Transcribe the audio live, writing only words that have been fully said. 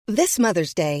This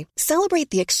Mother's Day, celebrate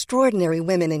the extraordinary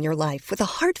women in your life with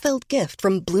a heartfelt gift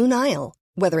from Blue Nile.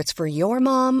 Whether it's for your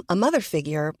mom, a mother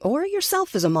figure, or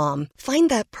yourself as a mom, find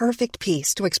that perfect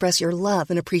piece to express your love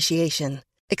and appreciation.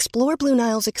 Explore Blue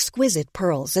Nile's exquisite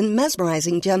pearls and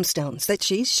mesmerizing gemstones that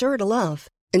she's sure to love.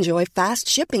 Enjoy fast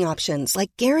shipping options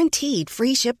like guaranteed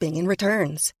free shipping and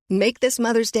returns. Make this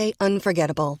Mother's Day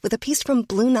unforgettable with a piece from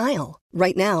Blue Nile.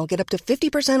 Right now, get up to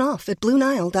 50% off at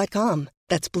BlueNile.com.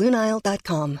 That's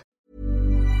BlueNile.com.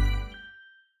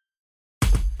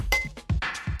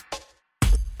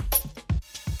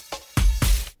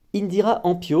 Indira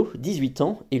Ampiot, 18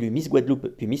 ans, élue Miss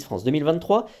Guadeloupe puis Miss France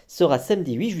 2023, sera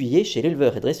samedi 8 juillet chez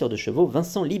l'éleveur et dresseur de chevaux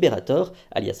Vincent Liberator,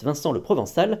 alias Vincent le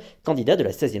Provençal, candidat de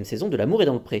la 16e saison de L'amour est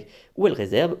dans le pré, où elle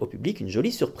réserve au public une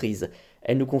jolie surprise.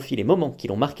 Elle nous confie les moments qui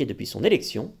l'ont marquée depuis son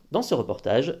élection, dans ce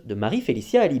reportage de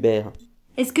Marie-Félicia Alibert.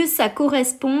 Est-ce que ça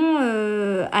correspond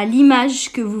à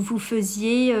l'image que vous vous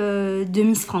faisiez de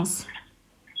Miss France ?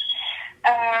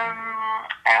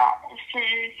 Alors,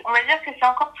 on va dire que c'est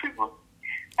encore plus beau.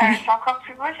 C'est encore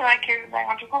plus beau, c'est vrai que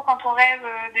du coup quand on rêve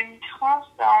de Miss France,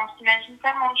 on s'imagine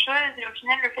tellement de choses et au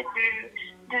final le fait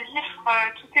de vivre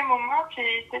tous ces moments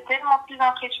c'est tellement plus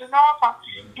impressionnant. Enfin,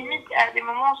 limite à des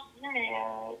moments on se dit mais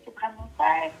c'est vraiment ça,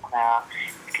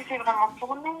 est-ce que c'est vraiment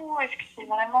pour nous, est-ce que c'est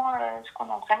vraiment ce qu'on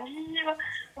est en train de vivre.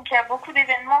 Donc il y a beaucoup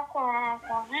d'événements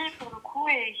qu'on vit pour le coup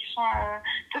et qui sont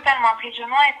totalement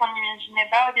impressionnants et qu'on n'imaginait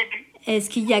pas au début. Est-ce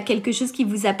qu'il y a quelque chose qui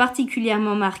vous a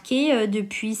particulièrement marqué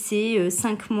depuis ces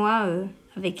 5 mois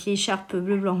avec l'écharpe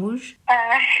bleu, blanc, rouge ?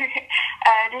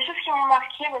 Les choses qui m'ont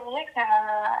marqué,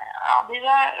 alors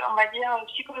déjà, on va dire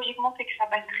psychologiquement, c'est que ça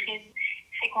va très vite.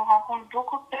 C'est qu'on rencontre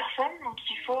beaucoup de personnes, donc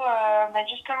il faut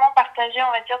justement partager,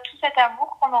 on va dire, tout cet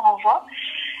amour qu'on en renvoie.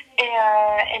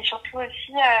 Et surtout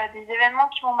aussi des événements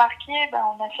qui m'ont marqué,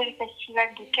 on a fait le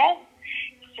festival de Cannes.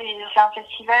 C'est un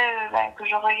festival que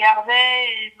je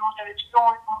regardais et dont j'avais toujours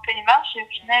envie de monter les marches et au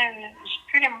final j'ai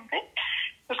pu les monter.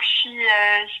 Donc je suis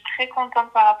très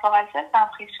contente par rapport à ça, c'est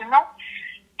impressionnant.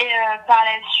 Et par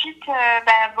la suite,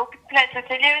 beaucoup de plateaux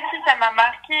télé aussi, ça m'a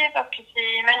marqué parce que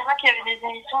imaginons qu'il y avait des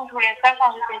émissions que je voulais faire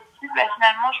quand j'étais petite,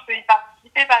 finalement je peux y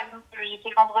participer. Par exemple, j'ai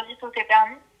fait vendredi tout est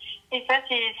permis. Et ça,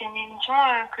 c'est une émission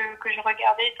que je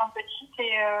regardais étant petite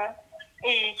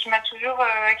et qui m'a toujours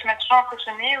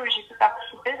impressionnée, où j'ai pu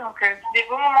participer. Donc, c'est des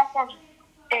beaux moments qu'on vit.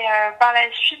 Et par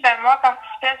la suite, moi,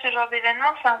 participer à ce genre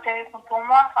d'événement, c'est intéressant pour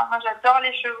moi. Enfin, moi, j'adore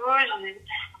les chevaux.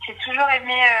 J'ai toujours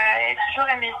aimé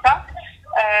ça.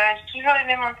 J'ai toujours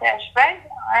aimé monter à cheval,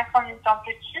 quand étant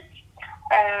petite.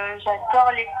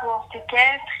 J'adore les courses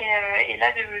équestres et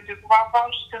là de pouvoir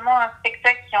voir justement un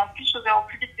spectacle qui est en plus ouvert au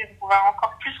public, de pouvoir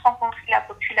encore plus rencontrer la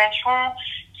population,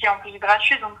 qui est en plus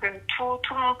gratuit, donc tout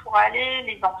le monde pourra aller,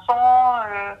 les enfants,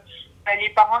 les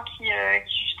parents qui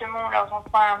justement ont leurs enfants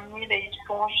à amener, ils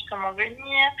pourront justement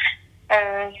venir.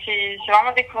 C'est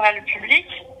vraiment découvrir le public.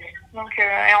 Donc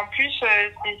et en plus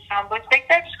c'est un beau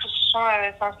spectacle parce que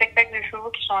c'est un spectacle de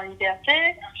chevaux qui sont en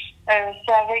liberté.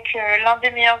 C'est avec l'un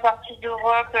des meilleurs artistes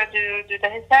d'Europe de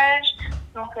dressage.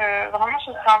 Donc vraiment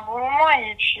ce sera un bon moment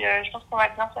et puis je pense qu'on va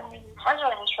bien s'amuser. Moi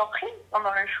j'aurai une surprise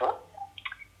pendant le show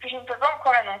que je ne peux pas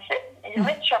encore annoncer. Il y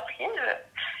aura une surprise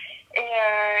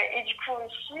et du coup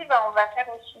aussi on va faire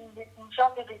aussi une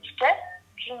séance de dédicace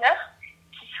d'1 heure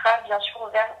qui sera bien sûr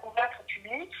ouverte au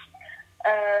public.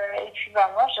 Et puis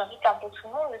moi j'invite un peu tout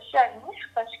le monde aussi à venir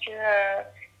parce que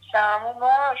c'est un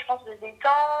moment, je pense, de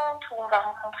détente où on va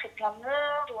rencontrer plein de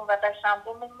monde, où on va passer un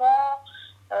bon moment.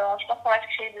 Je pense qu'on va se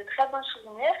créer de très beaux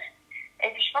souvenirs.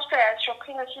 Et puis je pense que la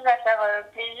surprise aussi va faire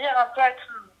plaisir un peu à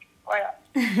tout le monde. Voilà.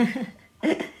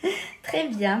 Très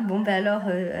bien. Alors,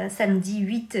 samedi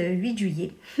 8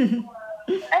 juillet.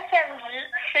 À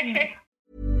samedi.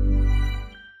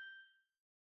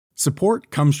 Support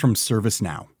comes from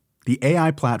ServiceNow, the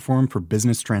AI platform for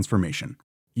business transformation.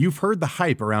 You've heard the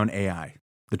hype around AI.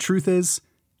 The truth is,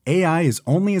 AI is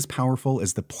only as powerful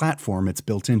as the platform it's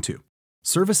built into.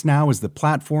 ServiceNow is the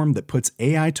platform that puts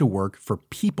AI to work for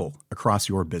people across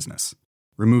your business,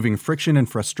 removing friction and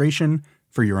frustration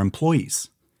for your employees,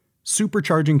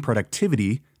 supercharging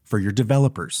productivity for your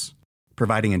developers,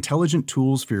 providing intelligent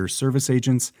tools for your service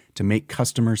agents to make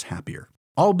customers happier,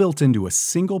 all built into a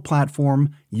single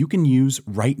platform you can use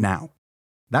right now.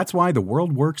 That's why the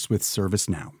world works with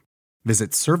ServiceNow.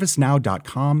 Visit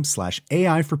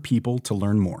servicenow.com/AI for people to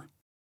learn more.